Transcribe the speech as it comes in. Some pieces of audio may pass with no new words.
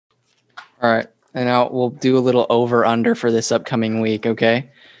All right. And now we'll do a little over-under for this upcoming week, okay?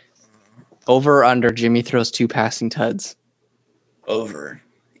 Over or under, Jimmy throws 2 passing tuds. Over.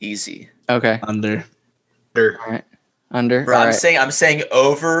 Easy. Okay. Under. All right. Under. Bro, All I'm right. saying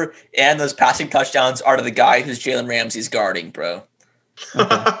over, and those passing touchdowns are to the guy who's Jalen Ramsey's guarding, bro.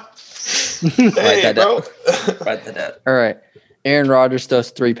 Hey, bro. Write that down. All right. Aaron Rodgers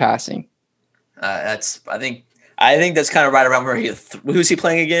throws 3 passing. I think that's kind of right around where who's he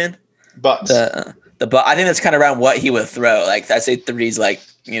playing again? Bucks. I think that's kind of around what he would throw. Like I say 3's like,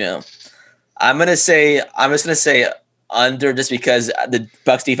 I'm just gonna say under just because the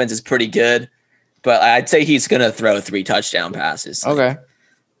Bucks defense is pretty good, but I'd say he's gonna throw 3 touchdown passes. Okay.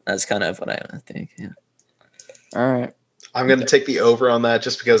 That's kind of what I think. Yeah. All right. I'm going to take the over on that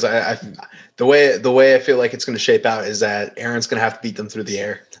just because the way I feel like it's going to shape out is that Aaron's going to have to beat them through the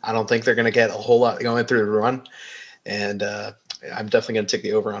air. I don't think they're going to get a whole lot going through the run, and I'm definitely going to take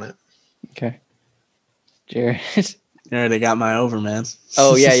the over on it. Okay. Jared. You already got my over, man.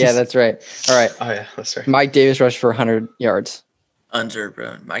 Oh, yeah, that's right. All right. Oh, yeah, that's right. Mike Davis rushed for 100 yards. Under,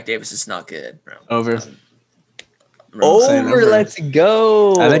 bro. Mike Davis is not good, bro. Over. Over. Let's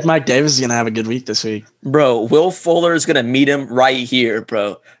go. I think Mike Davis is going to have a good week this week. Bro, Will Fuller is going to meet him right here,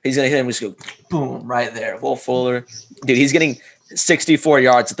 bro. He's going to hit him, just go boom, right there. Will Fuller. Dude, he's getting 64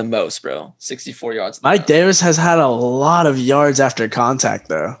 yards at the most, bro. 64 yards. Mike Davis has had a lot of yards after contact,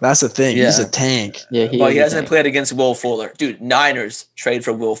 though. That's the thing. Yeah. He's a tank. Yeah, he hasn't played against Will Fuller. Dude, Niners trade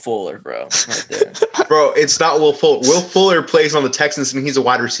for Will Fuller, bro. Right there. Bro, it's not Will Fuller. Will Fuller plays on the Texans, and he's a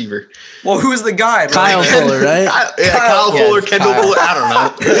wide receiver. Well, who's the guy, bro? Kyle Fuller, right? Kyle Fuller, Kendall Fuller. I don't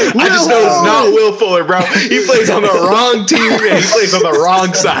know. I just know it's not Will Fuller, bro. He plays on the wrong team, and he plays on the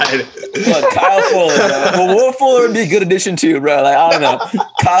wrong side. Look, Kyle Fuller, bro. Well, Will Fuller would be a good addition too, bro. Like, I don't know.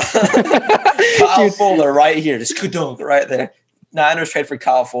 Kyle Fuller right here. Just ka-dunk right there. Niners trade for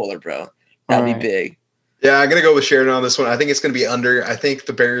Kyle Fuller, bro. That'd be big. Yeah, I'm going to go with Sheridan on this one. I think it's going to be under. I think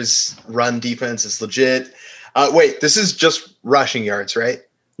the Bears' run defense is legit. Wait, this is just rushing yards, right?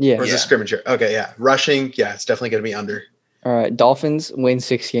 Yeah. Or is it scrimmage? Okay, yeah. Rushing, yeah, it's definitely going to be under. All right. Dolphins win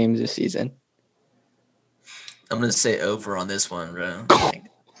 6 games this season. I'm going to say over on this one, bro.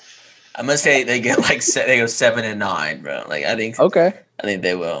 I'm going to say they get like they go 7-9, bro. Like I think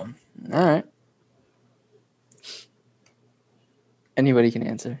they will. All right. Anybody can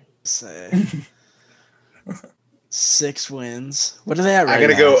answer. Say 6 wins. What are they at right now? I'm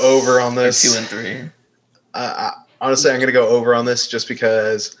going to go over on this. 2 and 3. Honestly, I'm going to go over on this just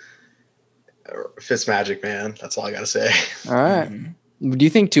because Fitzmagic, man. That's all I got to say. All right. Do you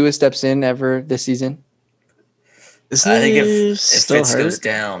think Tua steps in ever this season? I think if Fitz goes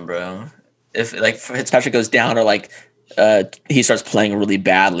down, bro. If like Fitzpatrick goes down or like he starts playing really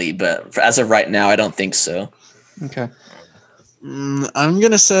badly, but as of right now, I don't think so. Okay. I'm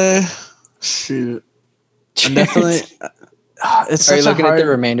gonna say, shoot. I'm definitely. It's Are you such looking a hard, at the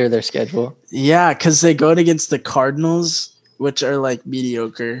remainder of their schedule? Yeah, because they go against the Cardinals, which are like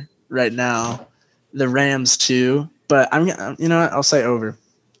mediocre right now. The Rams too, but you know what? I'll say over.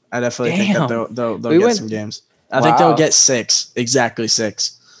 I definitely think that they'll get some games. I think they'll get 6, exactly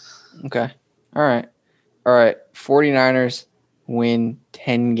 6. Okay. All right. 49ers win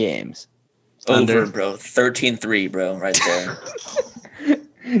 10 games. Over, bro. 13-3, bro. Right there.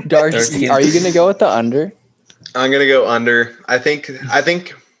 Darcy, are you going to go with the under? I'm going to go under. I think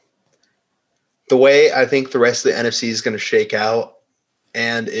the way I think the rest of the NFC is going to shake out,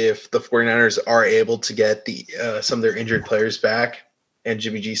 and if the 49ers are able to get some of their injured players back and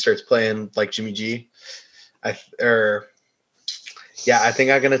Jimmy G starts playing like Jimmy G, I think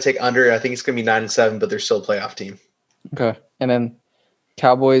I'm going to take under. I think it's going to be 9-7, but they're still a playoff team. Okay. And then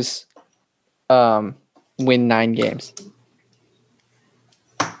Cowboys win 9 games.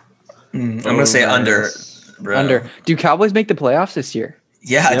 I'm going to say under, bro. Under. Do Cowboys make the playoffs this year?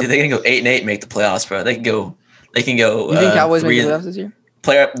 Yeah, dude, they can go 8-8 make the playoffs, bro. They can go. You think Cowboys make the playoffs this year?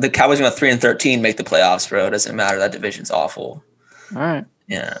 The Cowboys going 3-13 make the playoffs, bro. It doesn't matter. That division's awful. All right.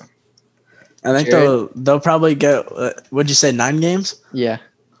 Yeah. I think they'll probably get. What'd you say? 9 games? Yeah.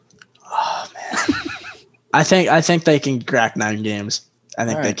 Oh man. I think they can crack 9 games. I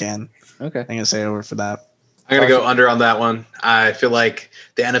think they can. Okay. I'm gonna say over for that. I'm gonna go under on that one. I feel like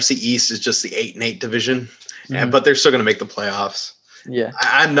the NFC East is just the 8-8 division, but they're still gonna make the playoffs. Yeah.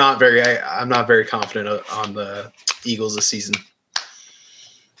 I'm not very confident on the Eagles this season.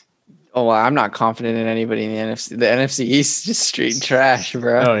 Oh, well, I'm not confident in anybody in the NFC. The NFC East is just straight trash,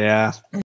 bro. Oh yeah.